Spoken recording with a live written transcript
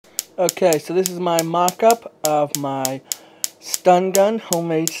Okay, so this is my mock-up of my stun gun,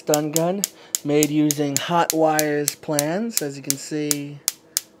 homemade stun gun, made using hotwire's plans. As you can see,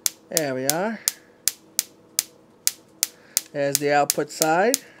 there we are. There's the output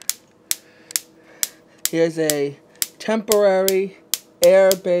side. Here's a temporary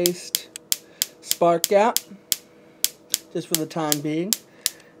air-based spark gap, just for the time being.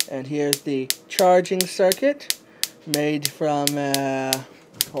 And here's the charging circuit, made from,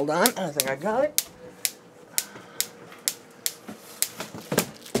 hold on, I think I got it.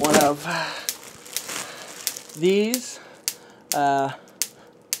 One of these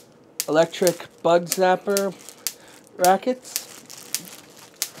electric bug zapper rackets.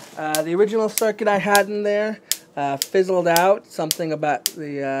 The original circuit I had in there fizzled out. Something about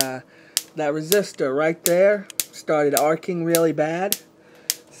the that resistor right there started arcing really bad.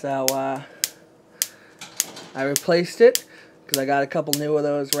 So I replaced it because I got a couple new of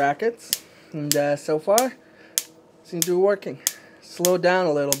those rackets, and so far seems to be working. Slowed down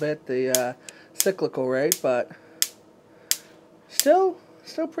a little bit the cyclical rate, but still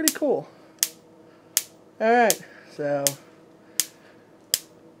pretty cool. Alright, so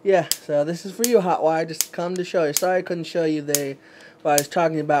yeah, so this is for you, Hotwire. Just come to show you. Sorry I couldn't show you what I was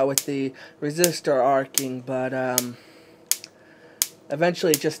talking about with the resistor arcing, but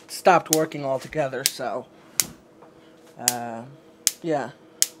eventually it just stopped working altogether, so yeah.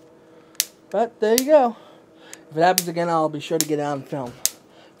 But there you go. If it happens again, I'll be sure to get out and film.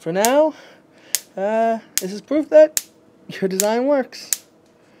 For now, this is proof that your design works.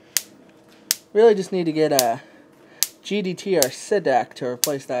 Really just need to get a GDT or sidac to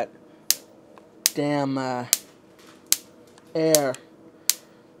replace that damn air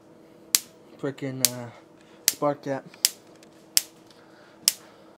frickin' spark gap.